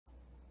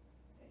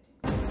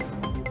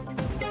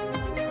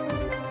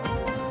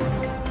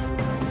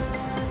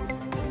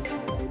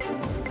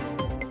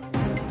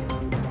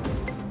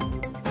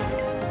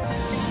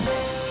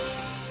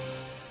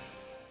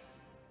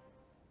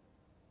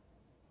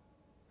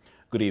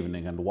Good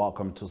evening and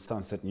welcome to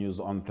Sunset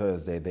News on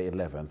Thursday, the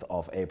 11th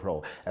of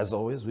April. As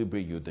always, we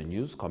bring you the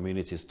news,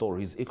 community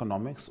stories,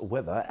 economics,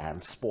 weather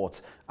and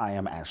sports. I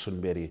am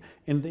Ashwin Berry.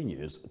 In the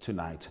news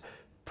tonight,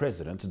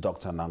 President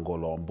Dr.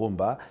 Nangolo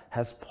Mbumba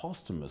has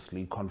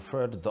posthumously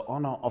conferred the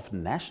honor of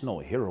national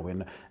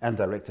heroine and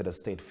directed a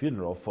state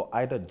funeral for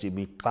Ida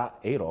Jimika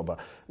Erob,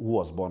 who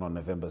was born on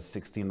November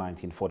 16,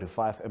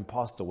 1945 and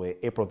passed away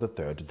April the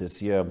 3rd this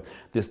year.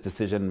 This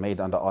decision, made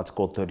under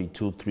Article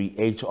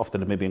 32(3)(h) of the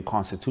Namibian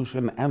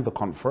Constitution and the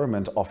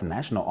Conferment of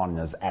National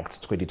Honors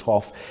Act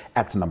 2012,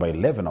 Act number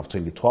 11 of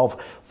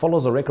 2012,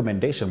 follows a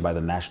recommendation by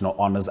the National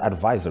Honors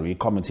Advisory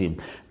Committee.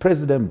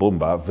 President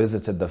Mbumba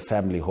visited the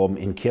family home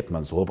in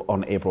Keetmanshoop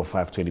on April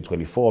 5,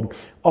 2024,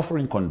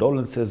 offering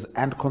condolences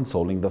and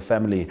consoling the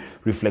family.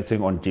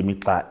 Reflecting on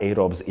Jimika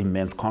Erob's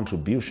immense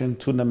contribution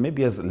to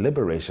Namibia's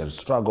liberation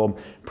struggle,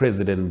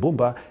 President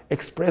Mbumba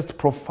expressed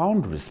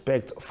profound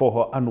respect for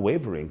her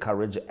unwavering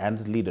courage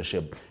and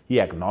leadership. He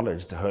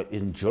acknowledged her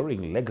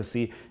enduring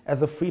legacy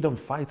as a freedom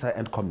fighter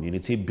and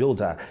community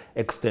builder,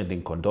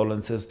 extending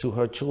condolences to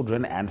her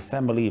children and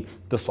family,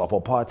 the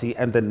SWAPO party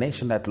and the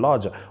nation at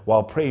large,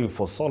 while praying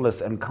for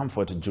solace and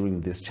comfort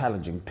during this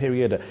challenging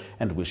period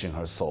and wishing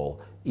her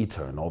soul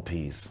eternal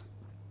peace.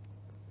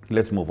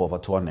 Let's move over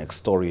to our next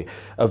story.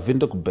 A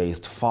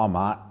Windhoek-based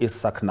farmer,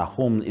 Isak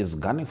Nahum, is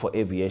gunning for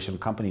aviation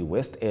company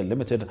West Air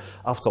Limited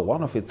after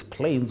one of its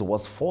planes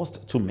was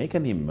forced to make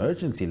an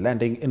emergency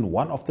landing in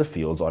one of the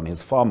fields on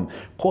his farm,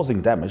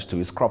 causing damage to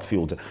his crop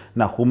field.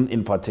 Nahum,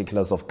 in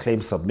particulars of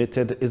claims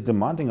submitted, is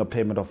demanding a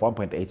payment of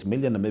 1.8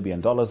 million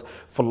Namibian dollars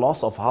for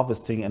loss of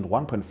harvesting and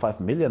 1.5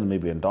 million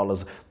Namibian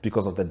dollars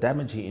because of the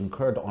damage he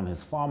incurred on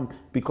his farm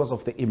because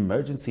of the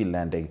emergency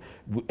landing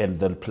and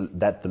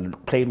that the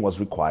plane was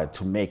required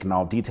to make.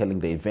 Now,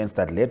 detailing the events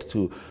that led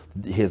to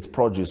his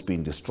produce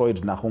being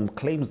destroyed, Nahum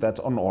claims that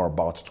on or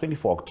about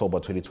 24 October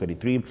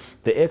 2023,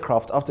 the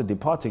aircraft, after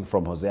departing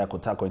from Hosea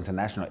Kotako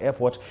International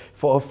Airport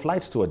for a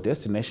flight to a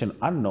destination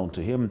unknown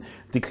to him,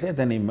 declared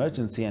an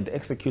emergency and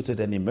executed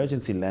an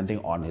emergency landing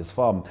on his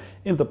farm.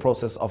 In the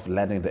process of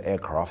landing the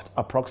aircraft,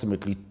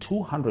 approximately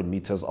 200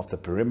 meters of the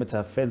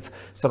perimeter fence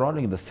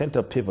surrounding the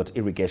center pivot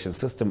irrigation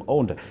system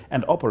owned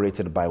and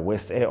operated by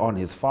West Air on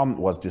his farm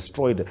was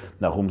destroyed,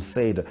 Nahum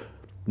said.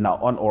 Now,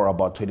 on or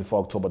about 24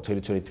 October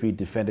 2023,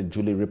 defendant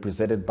duly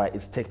represented by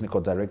its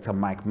technical director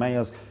Mike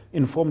Myers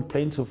informed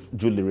plaintiff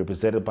duly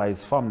represented by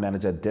his farm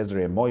manager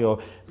Desiree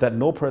Moyo that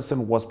no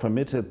person was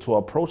permitted to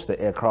approach the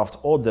aircraft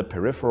or the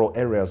peripheral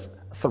areas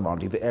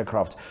surrounding the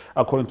aircraft.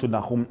 According to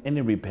Nahum,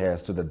 any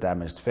repairs to the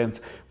damaged fence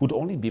would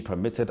only be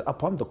permitted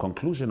upon the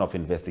conclusion of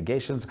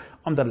investigations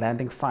on the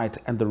landing site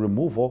and the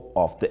removal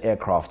of the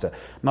aircraft.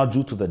 Now,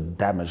 due to the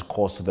damage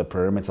caused to the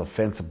perimeter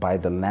fence by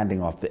the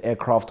landing of the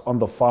aircraft on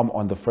the farm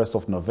on the 1st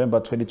of November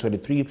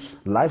 2023,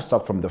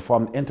 livestock from the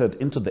farm entered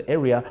into the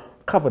area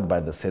covered by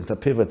the center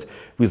pivot,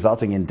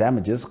 resulting in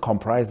damages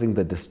comprising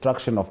the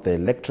destruction of the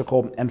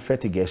electrical and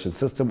fertigation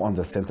system on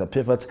the center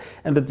pivot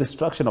and the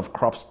destruction of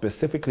crops,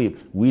 specifically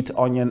wheat,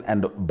 onion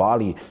and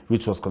barley,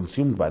 which was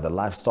consumed by the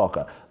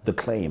livestock, the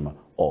claim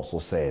also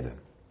said.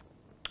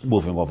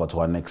 Moving over to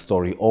our next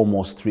story,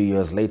 almost 3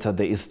 years later,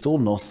 there is still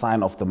no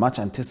sign of the much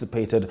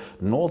anticipated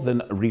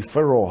Northern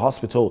Referral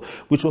Hospital,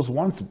 which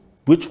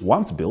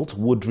once built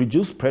would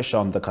reduce pressure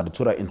on the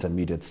Katutura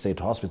Intermediate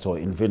State Hospital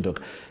in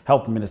Windhoek.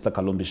 Health Minister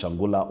Kalumbi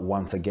Shangula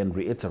once again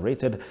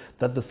reiterated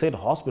that the said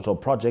hospital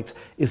project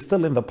is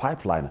still in the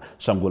pipeline.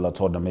 Shangula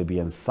told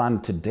Namibian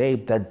Sun today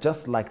that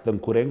just like the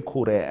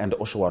Nkurenkure and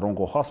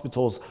Oshawarongo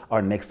hospitals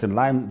are next in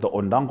line, the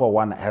Ondangwa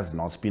one has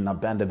not been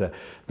abandoned.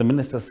 The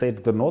minister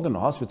said the Northern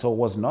Hospital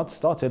was not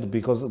started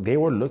because they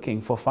were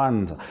looking for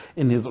funds.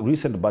 In his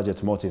recent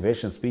budget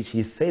motivation speech,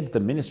 he said the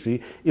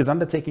ministry is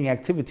undertaking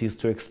activities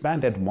to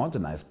expand and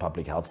modernize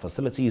public health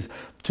facilities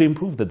to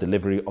improve the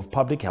delivery of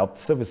public health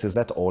services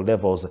at all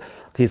levels.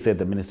 He said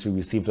the ministry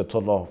received a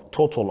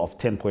total of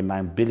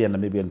 10.9 billion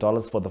Namibian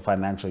dollars for the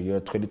financial year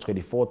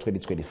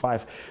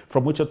 2024-2025,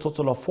 from which a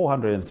total of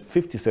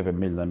 457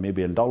 million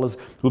Namibian dollars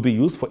will be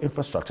used for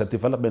infrastructure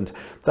development.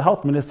 The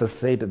health minister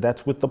said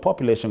that with the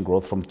population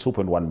growth from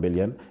 2.1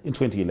 million in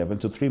 2011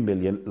 to 3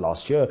 million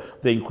last year,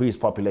 the increased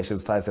population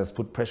size has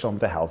put pressure on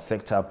the health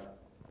sector.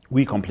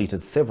 We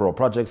completed several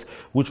projects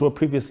which were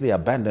previously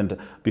abandoned.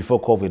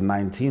 Before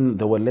COVID-19,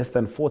 there were less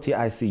than 40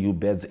 ICU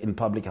beds in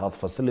public health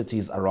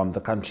facilities around the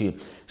country,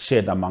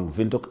 shared among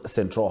Windhoek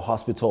Central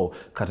Hospital,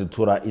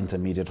 Katutura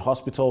Intermediate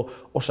Hospital,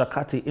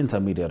 Oshakati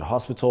Intermediate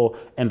Hospital,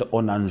 and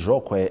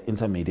Onanjokwe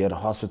Intermediate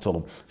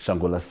Hospital.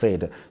 Shangula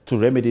said to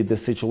remedy the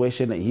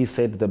situation, he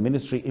said the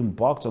ministry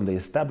embarked on the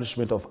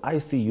establishment of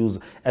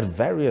ICUs at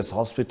various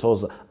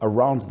hospitals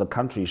around the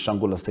country.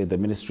 Shangula said the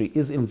ministry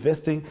is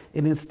investing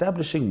in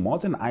establishing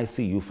modern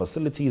ICU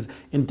facilities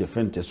in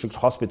different district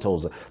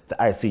hospitals. The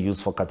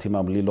ICUs for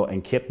Katima Mlilo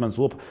and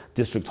Keetmanshoop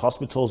district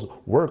hospitals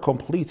were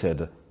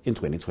completed in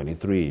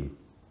 2023.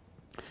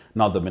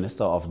 Now, the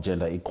Minister of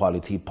Gender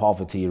Equality,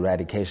 Poverty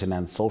Eradication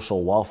and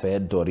Social Welfare,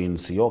 Doreen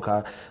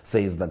Siyoka,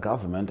 says the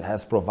government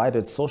has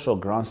provided social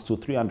grants to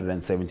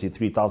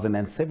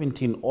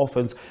 373,017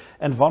 orphans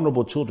and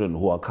vulnerable children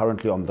who are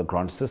currently on the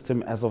grant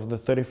system as of the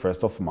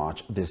 31st of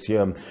March this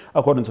year.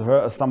 According to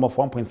her, a sum of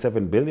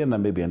 1.7 billion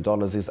Namibian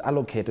dollars is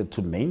allocated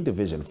to Main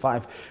Division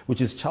 5,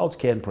 which is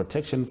childcare and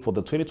protection for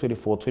the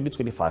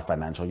 2024-2025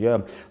 financial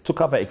year, to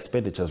cover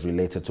expenditures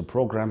related to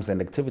programs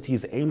and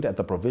activities aimed at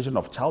the provision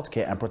of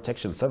childcare and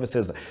protection services,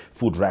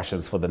 food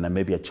rations for the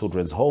Namibia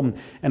Children's Home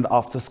and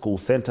after-school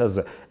centers,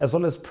 as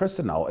well as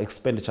personnel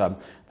expenditure.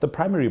 The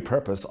primary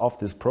purpose of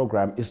this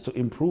program is to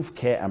improve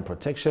care and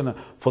protection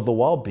for the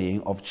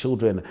well-being of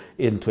children.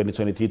 In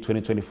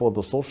 2023-2024,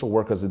 the social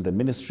workers in the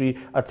ministry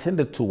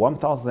attended to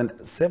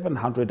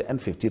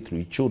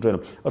 1,753 children.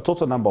 A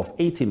total number of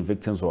 18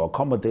 victims were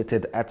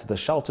accommodated at the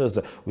shelters,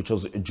 which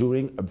was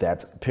during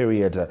that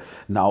period.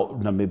 Now,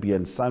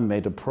 Namibian Sun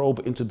made a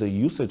probe into the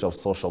usage of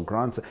social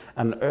grants,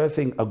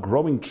 unearthing a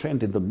growing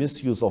trend in the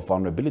misuse of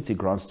vulnerability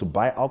grants to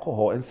buy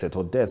alcohol and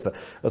settle debts.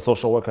 A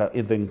social worker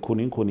in the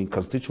Nkuni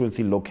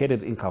constituency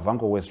located in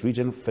Kavango West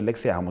region,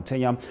 Felixia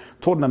Hamutenya,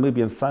 told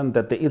Namibian Sun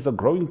that there is a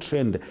growing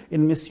trend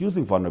in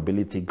misusing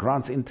vulnerability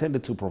grants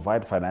intended to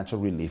provide financial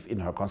relief in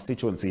her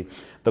constituency.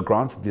 The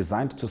grants,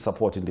 designed to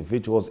support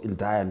individuals in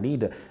dire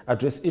need,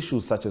 address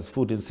issues such as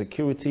food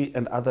insecurity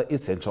and other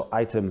essential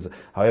items.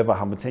 However,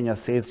 Hamutenya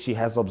says she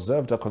has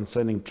observed a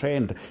concerning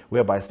trend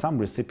whereby some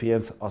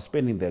recipients are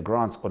spending their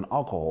grants on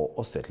alcohol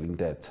or settling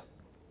debt.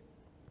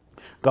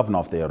 Governor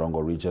of the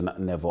Erongo region,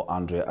 Neville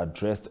Andre,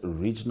 addressed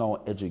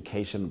regional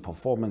education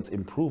performance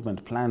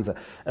improvement plans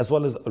as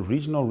well as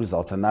regional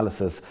result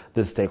analysis.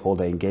 This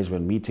stakeholder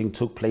engagement meeting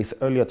took place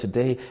earlier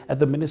today at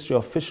the Ministry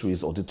of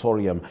Fisheries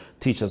Auditorium.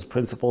 Teachers,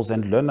 principals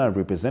and learner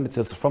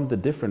representatives from the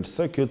different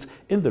circuits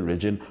in the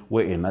region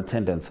were in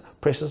attendance.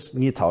 Precious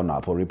Nitao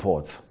Napo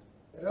reports.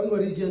 The Erongo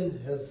region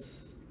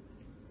has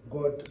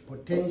got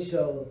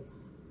potential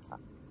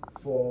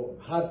for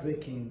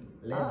hardworking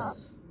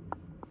learners.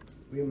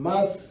 We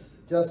must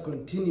just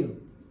continue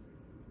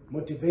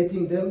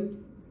motivating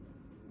them,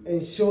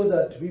 ensure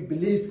that we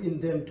believe in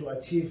them to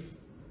achieve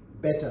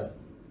better.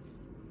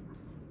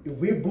 If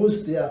we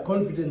boost their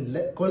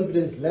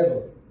confidence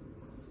level,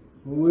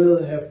 we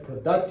will have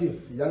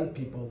productive young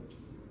people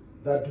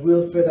that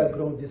will further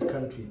grow this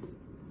country.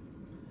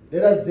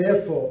 Let us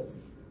therefore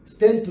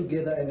stand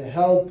together and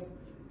help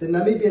the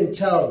Namibian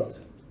child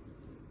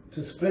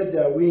to spread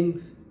their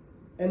wings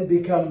and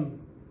become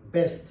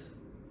best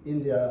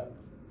in their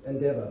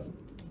endeavor.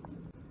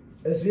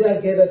 As we are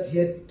gathered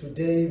here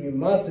today, we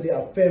must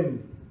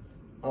reaffirm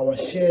our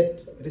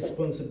shared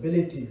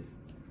responsibility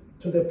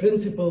to the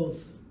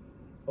principles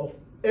of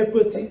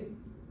equity,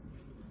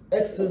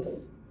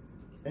 access,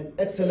 and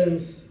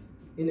excellence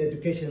in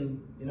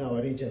education in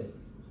our region,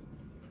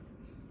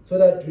 so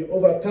that we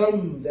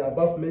overcome the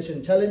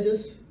above-mentioned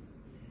challenges.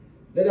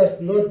 Let us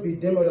not be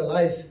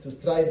demoralized to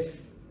strive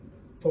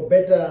for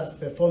better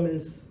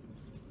performance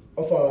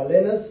of our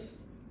learners.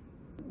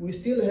 We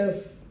still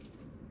have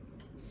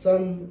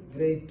some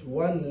grade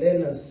 1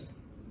 learners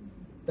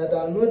that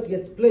are not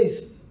yet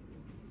placed,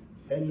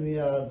 and we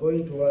are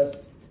going towards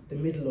the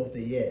middle of the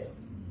year.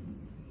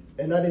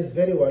 And that is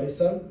very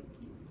worrisome.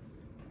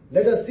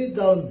 Let us sit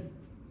down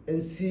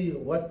and see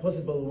what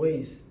possible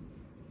ways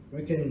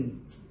we can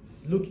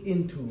look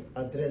into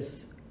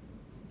address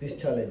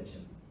this challenge.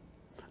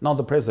 Now,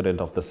 the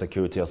president of the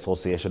Security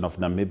Association of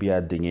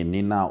Namibia,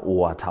 Dinginina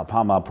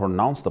Uatapama,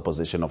 pronounced the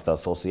position of the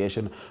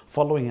association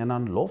following an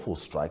unlawful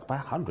strike by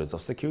hundreds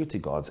of security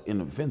guards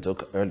in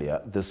Windhoek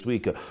earlier this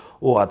week.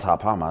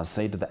 Uatapama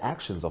said the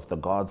actions of the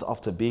guards,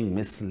 after being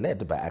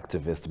misled by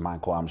activist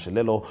Michael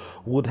Amshelelo,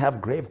 would have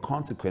grave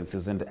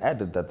consequences, and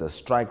added that the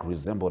strike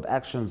resembled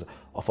actions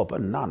of a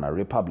banana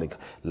republic,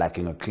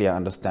 lacking a clear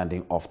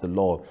understanding of the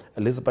law.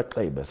 Elizabeth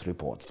Klebes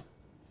reports.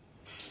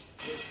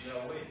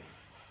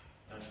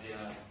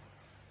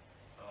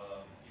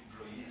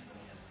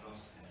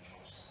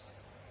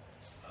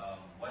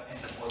 What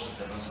is the cause of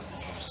the loss of the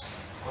jobs? The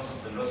cause of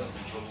the loss of the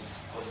jobs is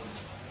because of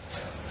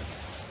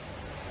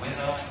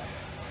whether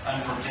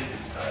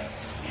unprotected strike,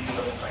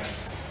 illegal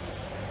strikes,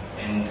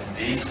 and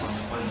there is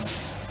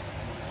consequences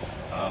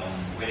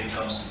when it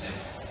comes to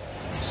that.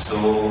 So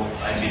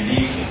I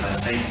believe, as I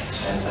said,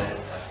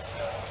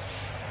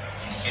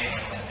 indicated in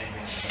my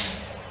statement,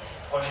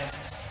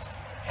 policies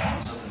and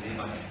also the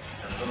labor act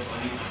does not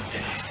only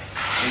protect,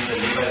 the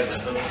labor act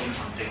does not only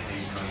protect the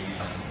employee,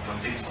 but it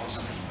protects also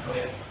the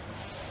employer.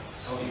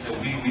 So it's a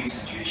win-win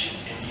situation,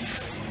 and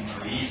if an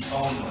employee is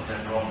found on the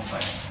wrong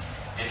side,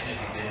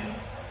 definitely then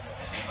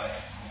the labor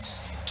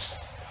needs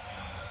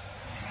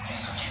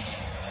to kick in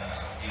and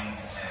deal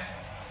with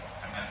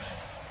the matter.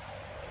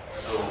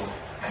 So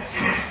I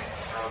think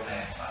probably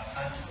I've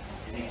answered.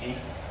 Then again,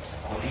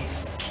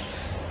 colleagues.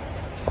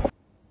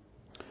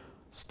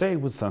 Stay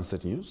with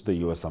Sunset News. The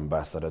U.S.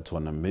 Ambassador to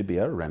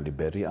Namibia, Randy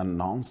Berry,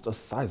 announced a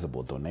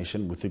sizable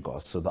donation with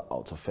regards to the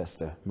Alta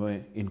Festa.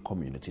 More in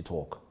Community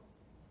Talk.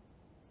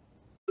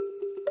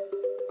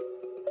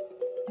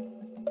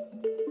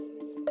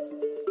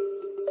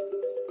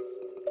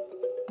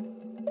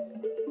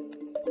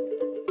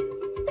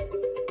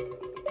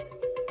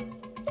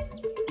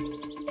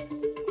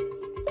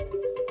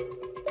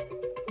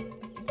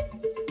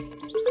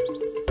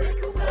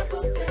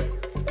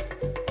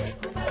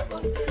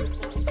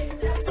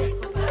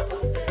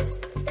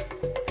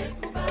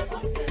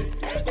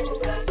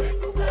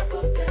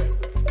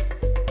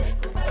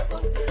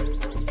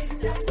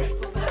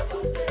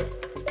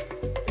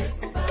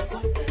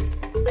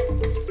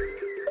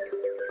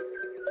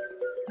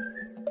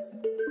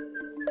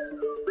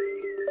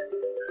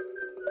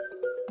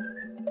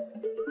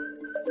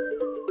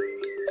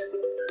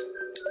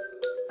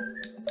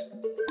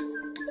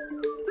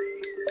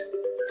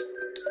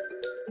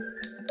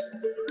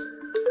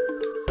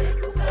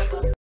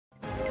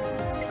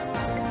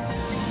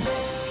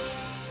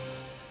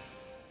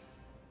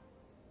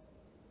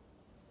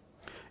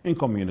 In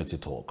community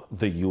talk,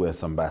 the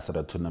U.S.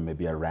 ambassador to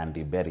Namibia,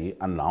 Randy Berry,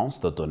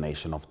 announced the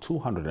donation of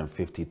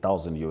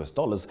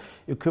 $250,000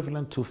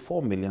 equivalent to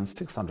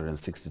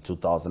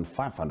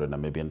 $4,662,500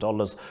 Namibian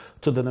dollars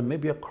to the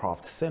Namibia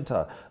Craft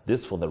Center.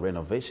 This for the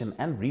renovation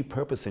and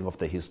repurposing of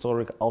the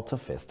historic Alta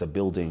Festa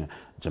building.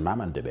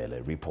 Jemima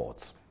Ndebele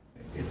reports.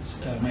 It's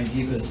my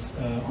deepest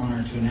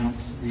honor to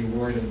announce the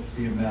award of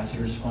the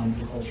Ambassador's Fund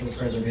for Cultural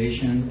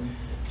Preservation,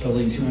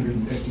 totaling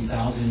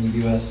 $250,000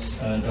 US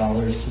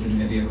dollars to the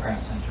Namibia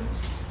Craft Center.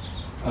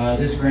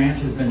 This grant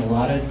has been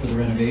allotted for the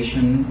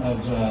renovation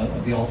of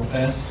the Alta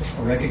Fest,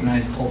 a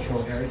recognized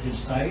cultural heritage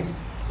site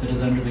that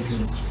is under the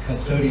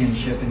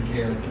custodianship and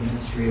care of the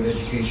Ministry of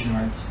Education,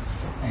 Arts,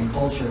 and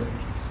Culture.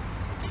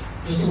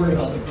 Just a word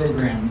about the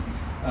program.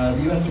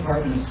 The U.S.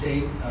 Department of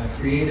State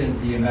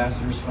created the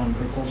Ambassador's Fund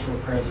for Cultural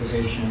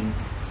Preservation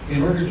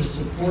in order to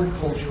support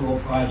cultural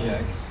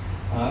projects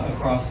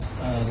across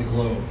the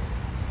globe.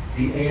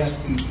 The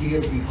AFCP,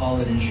 as we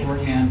call it in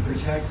shorthand,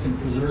 protects and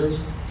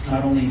preserves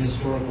not only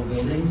historical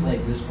buildings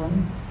like this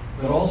one,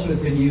 but also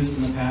has been used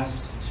in the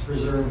past to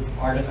preserve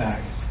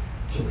artifacts,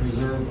 to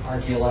preserve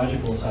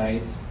archaeological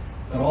sites,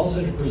 but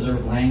also to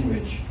preserve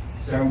language,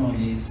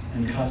 ceremonies,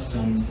 and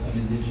customs of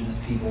indigenous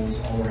peoples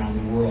all around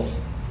the world.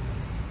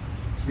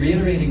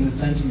 Reiterating the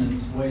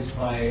sentiments voiced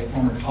by a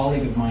former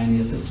colleague of mine,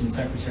 the Assistant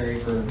Secretary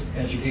for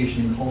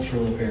Education and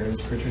Cultural Affairs,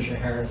 Patricia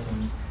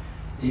Harrison,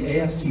 the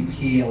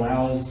AFCP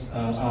allows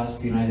us,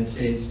 the United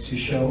States, to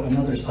show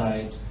another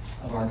side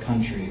of our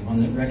country, one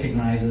that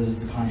recognizes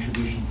the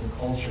contributions of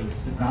culture,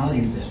 that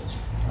values it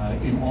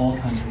in all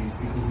countries,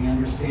 because we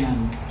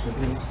understand that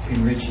this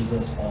enriches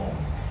us all.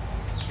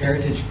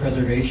 Heritage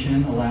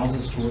preservation allows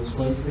us to work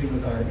closely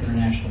with our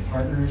international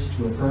partners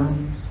to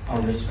affirm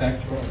our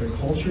respect for other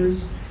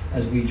cultures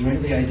as we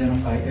jointly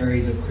identify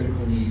areas of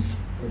critical need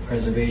for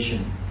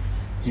preservation.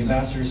 The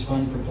Ambassador's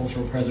Fund for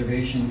Cultural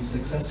Preservation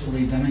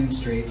successfully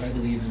demonstrates, I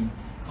believe, in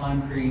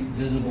concrete,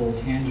 visible,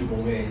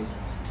 tangible ways,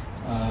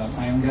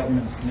 my own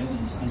government's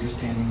commitment to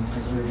understanding and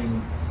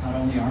preserving not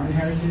only our own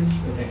heritage,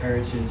 but the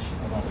heritage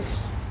of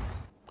others.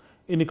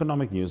 In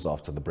economic news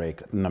after the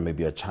break,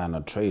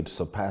 Namibia-China trade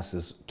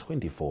surpasses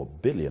 24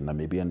 billion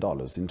Namibian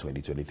dollars in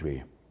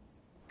 2023.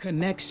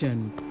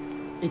 Connection.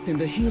 It's in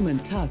the human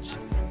touch,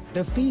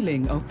 the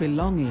feeling of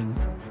belonging.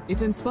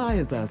 It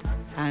inspires us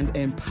and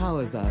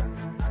empowers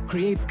us,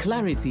 creates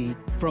clarity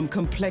from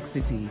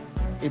complexity.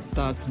 It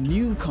starts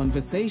new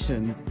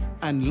conversations,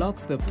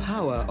 unlocks the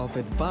power of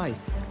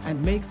advice,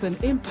 and makes an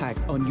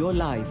impact on your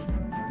life.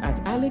 At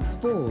Alex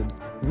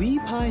Forbes, we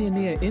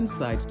pioneer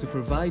insight to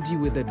provide you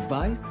with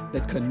advice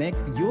that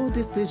connects your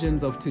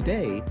decisions of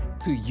today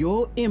to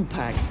your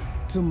impact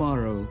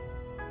tomorrow.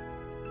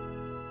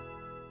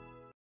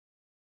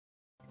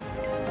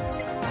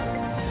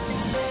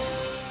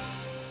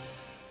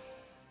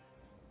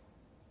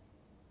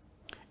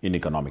 In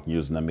economic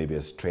news,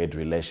 Namibia's trade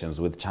relations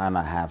with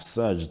China have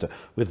surged,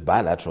 with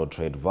bilateral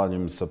trade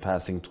volumes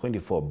surpassing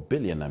 24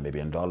 billion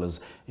Namibian dollars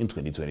in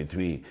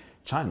 2023.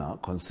 China,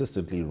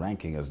 consistently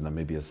ranking as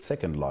Namibia's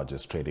second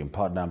largest trading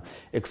partner,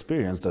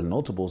 experienced a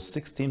notable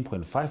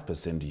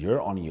 16.5%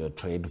 year-on-year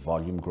trade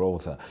volume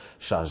growth.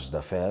 Charge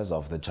d'affaires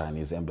of the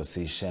Chinese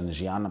embassy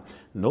Shenzhen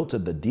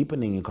noted the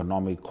deepening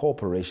economic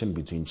cooperation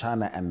between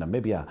China and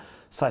Namibia,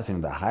 citing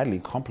the highly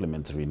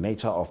complementary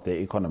nature of their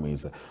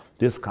economies.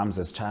 This comes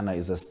as China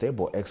is a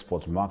stable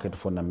export market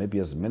for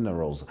Namibia's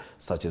minerals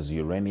such as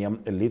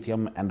uranium,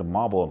 lithium, and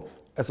marble,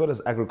 as well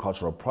as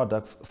agricultural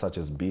products such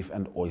as beef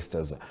and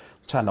oysters.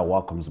 China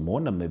welcomes more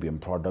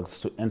Namibian products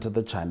to enter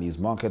the Chinese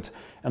market,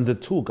 and the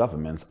two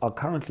governments are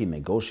currently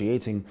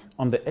negotiating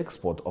on the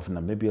export of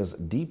Namibia's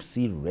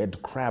deep-sea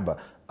red crab,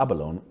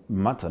 abalone,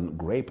 mutton,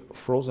 grape,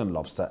 frozen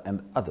lobster,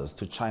 and others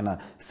to China,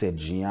 said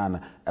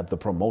Jian at the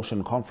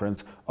promotion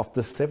conference of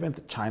the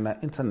 7th China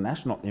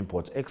International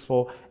Import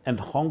Expo and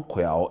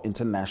Hongqiao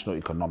International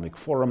Economic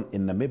Forum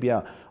in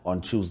Namibia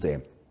on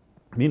Tuesday.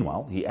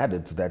 Meanwhile, he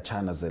added that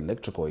China's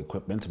electrical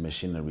equipment,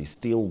 machinery,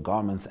 steel,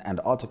 garments, and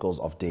articles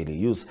of daily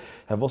use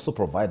have also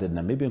provided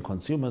Namibian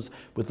consumers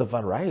with a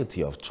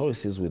variety of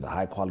choices with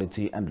high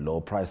quality and low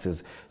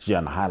prices.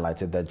 Jian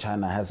highlighted that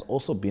China has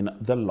also been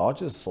the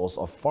largest source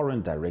of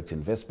foreign direct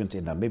investment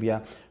in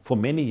Namibia for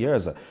many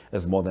years,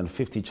 as more than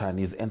 50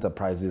 Chinese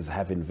enterprises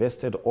have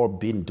invested or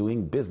been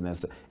doing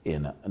business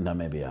in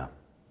Namibia.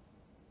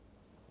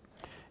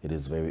 It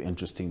is very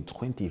interesting,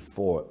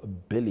 24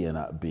 billion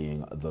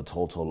being the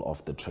total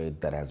of the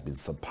trade that has been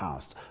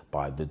surpassed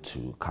by the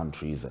two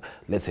countries.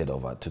 Let's head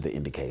over to the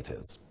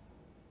indicators.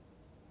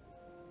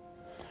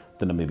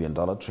 The Namibian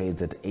dollar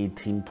trades at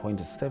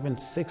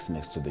 18.76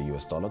 next to the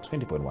US dollar.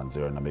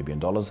 20.10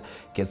 Namibian dollars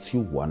gets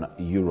you €1,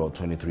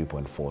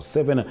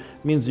 23.47,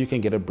 means you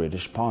can get a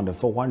British pound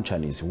for 1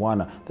 Chinese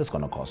yuan. That's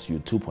going to cost you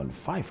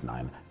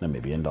 2.59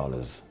 Namibian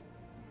dollars.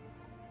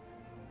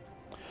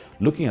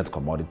 Looking at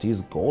commodities,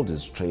 gold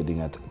is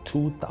trading at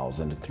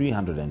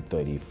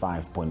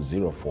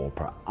 $2,335.04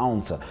 per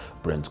ounce.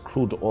 Brent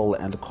crude oil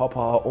and copper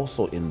are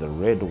also in the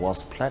red,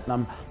 whilst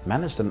platinum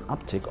managed an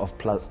uptick of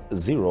plus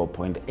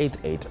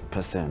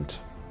 0.88%.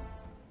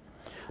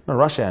 Now,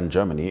 Russia and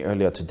Germany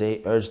earlier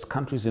today urged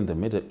countries in the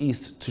Middle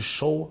East to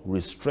show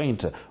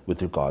restraint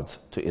with regards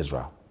to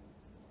Israel.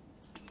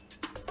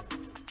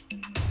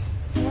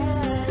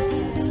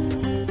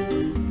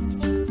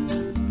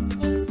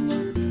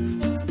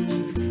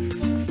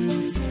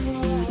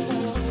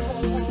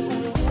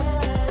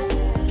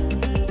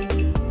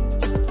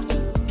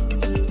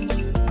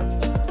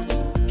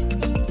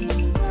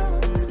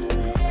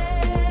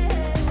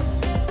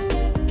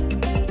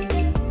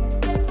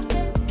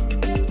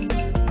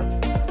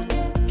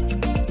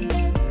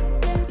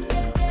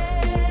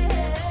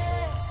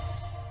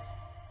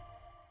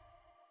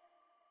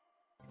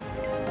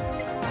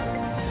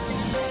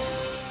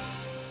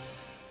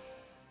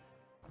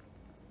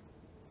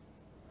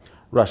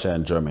 Russia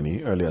and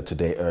Germany earlier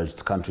today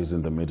urged countries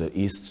in the Middle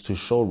East to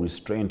show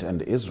restraint,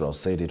 and Israel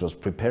said it was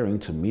preparing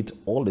to meet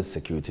all its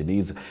security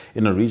needs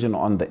in a region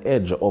on the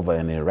edge over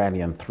an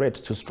Iranian threat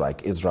to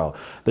strike Israel.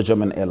 The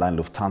German airline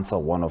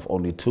Lufthansa, one of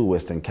only 2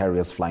 Western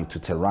carriers flying to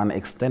Tehran,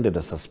 extended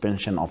a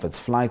suspension of its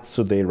flights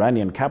to the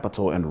Iranian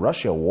capital, and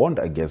Russia warned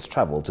against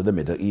travel to the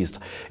Middle East.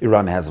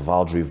 Iran has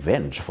vowed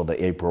revenge for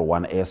the April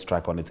 1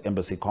 airstrike on its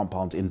embassy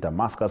compound in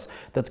Damascus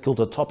that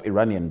killed a top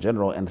Iranian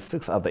general and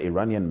 6 other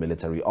Iranian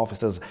military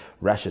officers,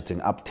 ratcheting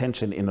up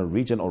tension in a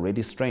region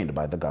already strained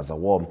by the Gaza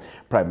war.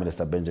 Prime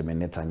Minister Benjamin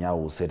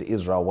Netanyahu said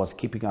Israel was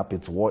keeping up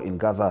its war in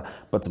Gaza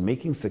but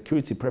making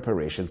security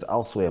preparations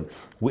elsewhere.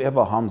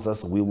 Whoever harms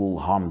us, we will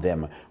harm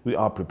them. We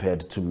are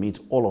prepared to meet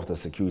all of the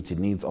security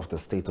needs of the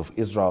state of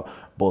Israel,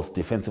 both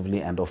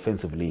defensively and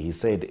offensively, he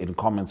said in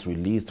comments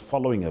released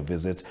following a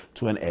visit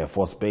to an Air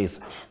Force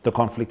base. The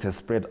conflict has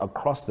spread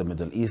across the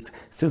Middle East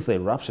since the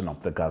eruption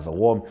of the Gaza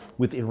war,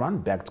 with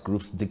Iran-backed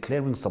groups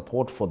declaring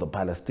support for the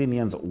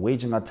Palestinians,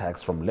 waging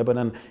attacks from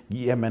Lebanon,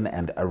 Yemen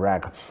and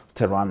Iraq.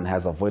 Tehran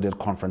has avoided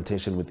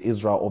confrontation with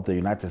Israel or the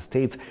United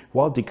States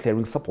while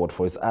declaring support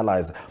for its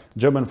allies.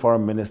 German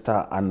Foreign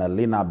Minister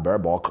Annalena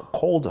Baerbock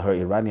called her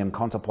Iranian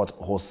counterpart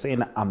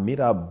Hossein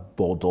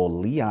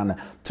Amir-Abdollahian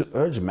to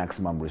urge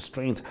maximum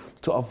restraint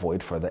to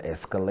avoid further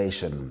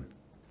escalation.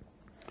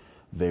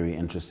 Very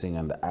interesting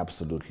and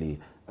absolutely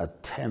a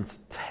tense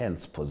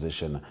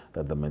position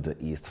that the Middle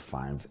East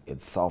finds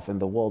itself in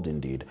the world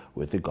indeed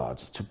with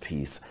regards to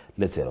peace.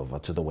 Let's head over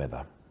to the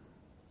weather.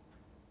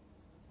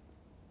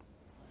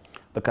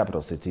 The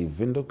capital city,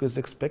 Windhoek, is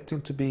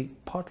expecting to be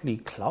partly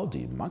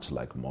cloudy, much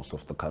like most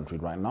of the country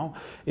right now.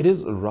 It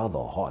is rather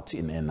hot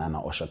in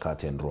Enana,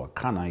 Oshakati and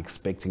Ruacana,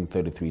 expecting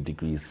 33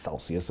 degrees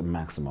Celsius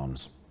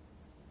maximums.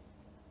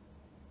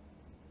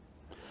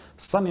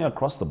 Sunny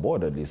across the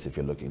board, at least if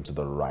you're looking to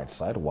the right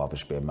side.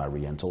 Walvis Bay,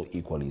 Mariento,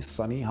 equally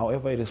sunny.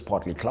 However, it is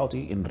partly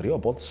cloudy in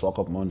Rehoboth,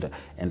 Swakopmund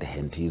and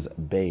Henties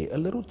Bay. A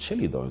little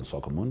chilly though in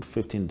Swakopmund,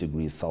 15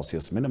 degrees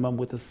Celsius minimum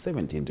with a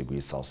 17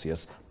 degrees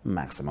Celsius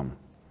maximum.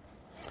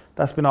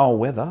 That's been our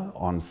weather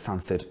on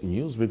Sunset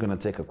News. We're going to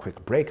take a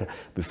quick break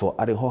before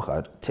Ari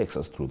Hochard takes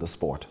us through the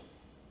sport.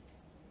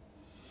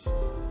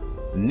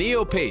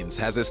 Neo Paints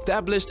has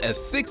established a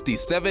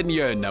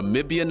 67-year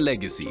Namibian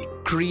legacy,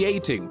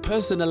 creating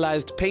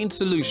personalized paint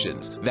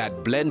solutions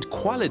that blend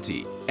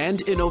quality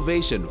and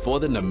innovation for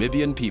the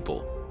Namibian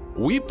people.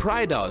 We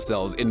pride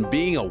ourselves in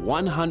being a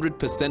 100%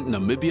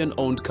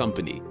 Namibian-owned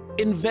company,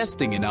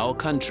 investing in our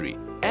country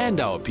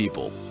and our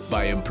people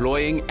by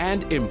employing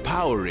and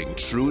empowering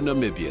true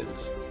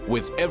Namibians.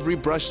 With every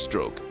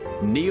brushstroke,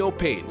 Neo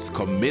Paints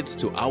commits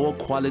to our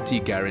quality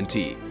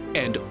guarantee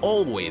and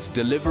always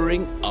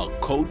delivering a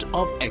coat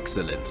of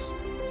excellence.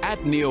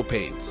 At Neo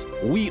Paints,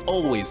 we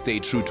always stay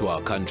true to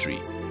our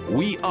country.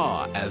 We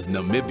are as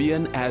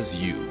Namibian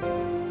as you.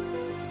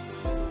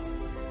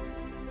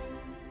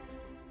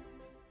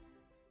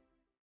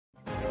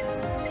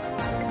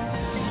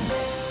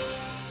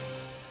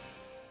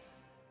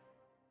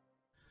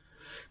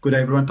 Good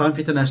day everyone, time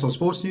for international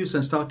sports news,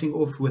 and starting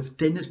off with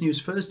tennis news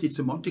first. It's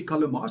the Monte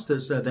Carlo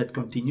Masters that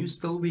continues,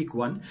 still week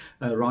 1,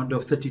 a round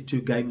of 32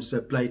 games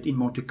played in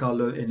Monte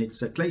Carlo, and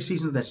it's a clay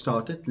season that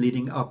started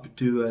leading up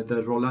to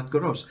the Roland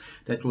Garros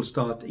that will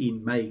start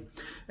in May.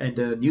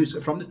 And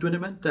news from the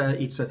tournament,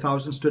 it's a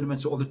thousands tournament,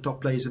 so all the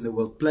top players in the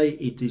world play.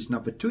 It is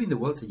number 2 in the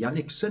world,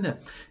 Jannik Sinner.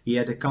 He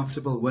had a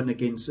comfortable win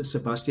against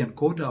Sebastian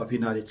Korda of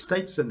United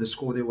States, and the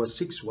score there was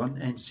 6-1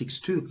 and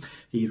 6-2.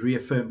 He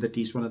reaffirmed that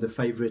he's one of the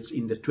favorites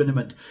in the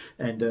tournament.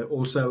 And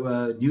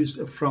also news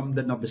from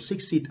the number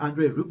 6 seed,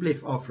 Andrei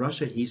Rublev of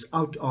Russia. He's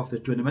out of the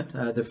tournament,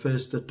 the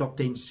first top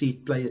 10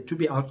 seed player to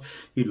be out.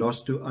 He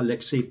lost to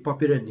Alexei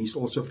Popyrin. He's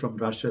also from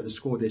Russia. The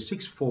score there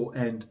 6-4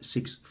 and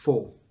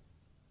 6-4.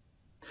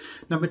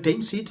 Number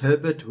 10 seed,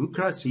 Herbert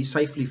Hukratz, he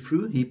safely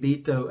through. He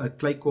beat a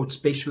clay court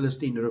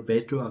specialist in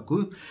Roberto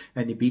Agu,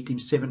 and he beat him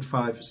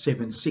 7-5,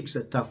 7-6,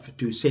 a tough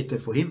two-setter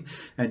for him.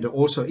 And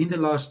also in the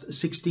last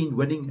 16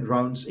 winning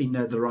rounds in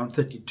the round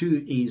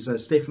 32 is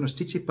Stefanos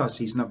Tsitsipas,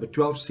 he's number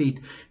 12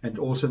 seed, and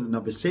also the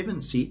number 7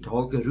 seed,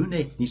 Holger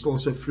Rune, he's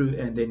also through,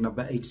 and then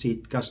number 8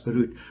 seed, Casper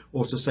Ruud,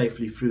 also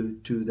safely through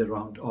to the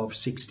round of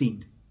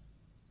 16.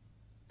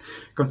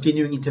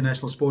 Continuing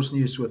international sports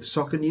news with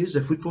soccer news,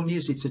 football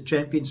news. It's a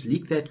Champions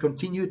League that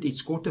continued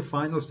its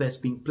quarterfinals that's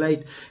being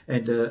played,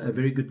 and a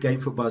very good game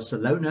for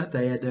Barcelona.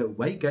 They had a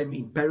away game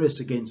in Paris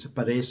against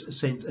Paris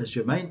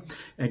Saint-Germain,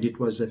 and it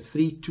was a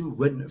 3-2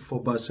 win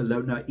for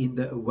Barcelona in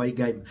the away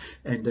game.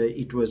 And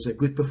it was a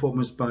good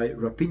performance by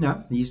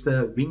Raphinha. He's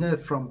the winger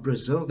from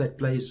Brazil that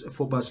plays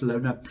for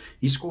Barcelona.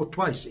 He scored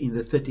twice in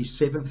the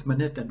 37th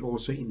minute and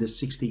also in the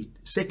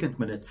 62nd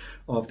minute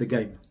of the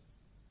game.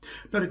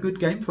 Not a good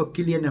game for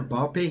Kylian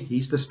Mbappe.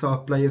 He's the star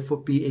player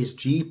for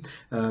PSG,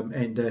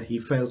 and he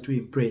failed to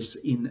impress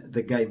in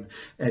the game.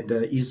 And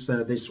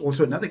there's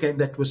also another game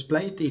that was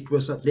played. It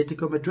was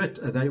Atletico Madrid.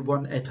 They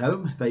won at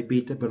home. They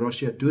beat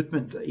Borussia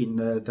Dortmund in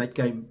that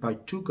game by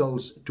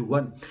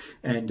 2-1.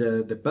 And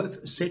the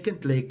both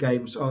second leg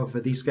games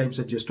of these games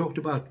I just talked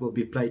about will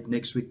be played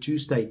next week,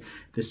 Tuesday,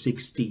 the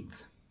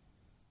 16th.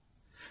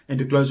 And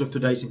to close off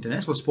today's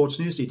international sports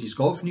news, it is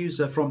golf news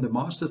from the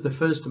Masters, the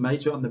first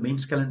major on the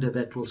men's calendar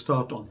that will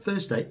start on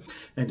Thursday.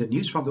 And the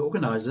news from the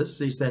organisers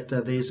is that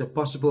there's a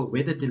possible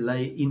weather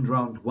delay in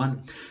round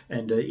one.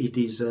 And it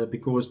is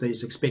because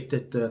there's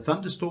expected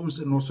thunderstorms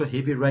and also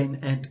heavy rain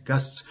and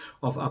gusts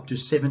of up to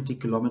 70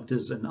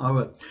 kilometers an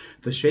hour.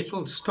 The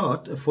scheduled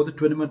start for the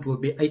tournament will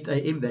be 8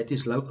 a.m. That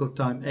is local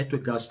time at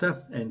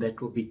Augusta. And that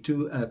will be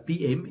 2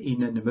 p.m. in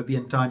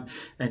Namibian time.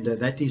 And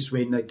that is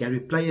when Gary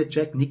Player,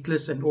 Jack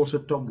Nicklaus and also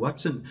Tom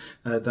Watson,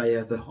 they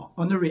have the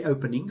honorary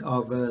opening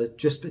of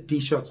just tee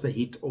shots they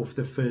hit off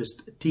the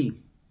first tee.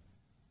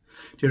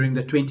 During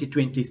the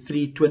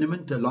 2023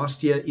 tournament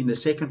last year in the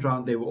second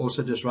round, there were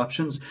also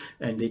disruptions,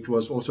 and it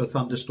was also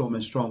thunderstorm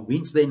and strong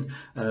winds then,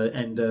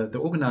 and the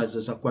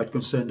organisers are quite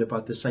concerned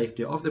about the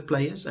safety of the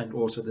players and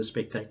also the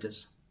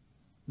spectators.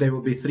 There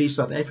will be 3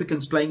 South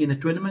Africans playing in the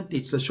tournament.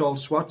 It's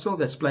Charles Schwartzel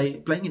that's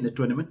playing in the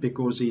tournament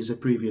because he's a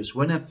previous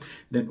winner.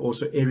 Then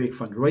also Eric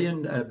van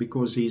Rooyen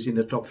because he's in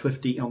the top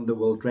 50 on the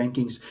world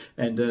rankings.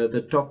 And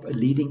the top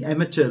leading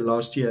amateur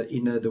last year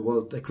in the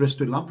world,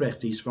 Christo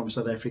Lambrecht, he's from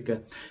South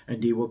Africa.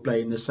 And he will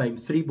play in the same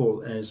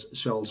 3-ball as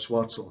Charles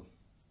Schwartzel.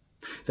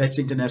 That's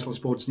international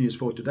sports news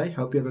for today.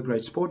 Hope you have a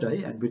great sport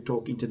day, and we'll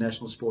talk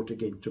international sport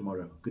again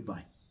tomorrow.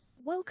 Goodbye.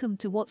 Welcome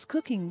to What's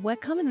Cooking, where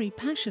culinary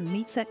passion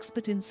meets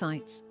expert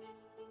insights.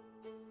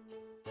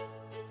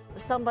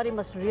 Somebody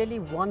must really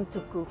want to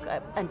cook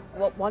and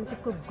want to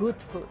cook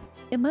good food.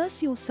 Immerse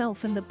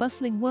yourself in the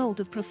bustling world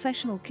of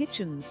professional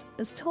kitchens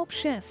as top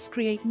chefs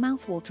create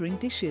mouthwatering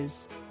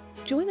dishes.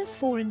 Join us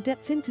for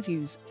in-depth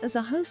interviews as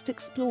our host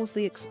explores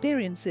the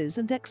experiences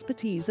and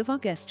expertise of our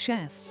guest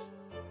chefs.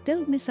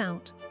 Don't miss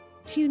out.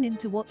 Tune in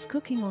to What's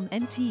Cooking on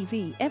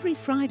NTV every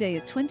Friday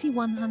at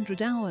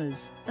 2100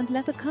 hours and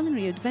let the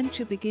culinary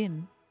adventure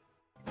begin.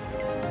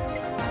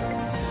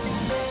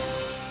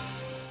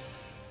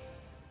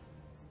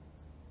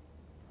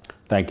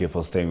 Thank you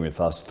for staying with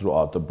us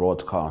throughout the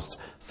broadcast.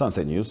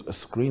 Sunset News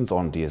screens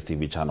on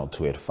DSTV channel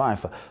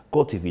 285,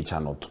 GoTV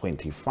channel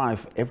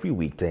 25 every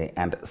weekday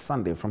and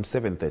Sunday from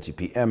 7:30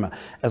 p.m.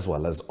 as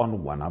well as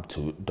on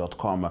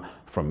oneup2.com.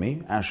 From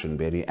me, Ashwin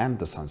Berry and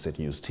the Sunset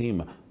News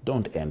team,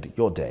 don't end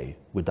your day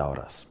without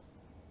us.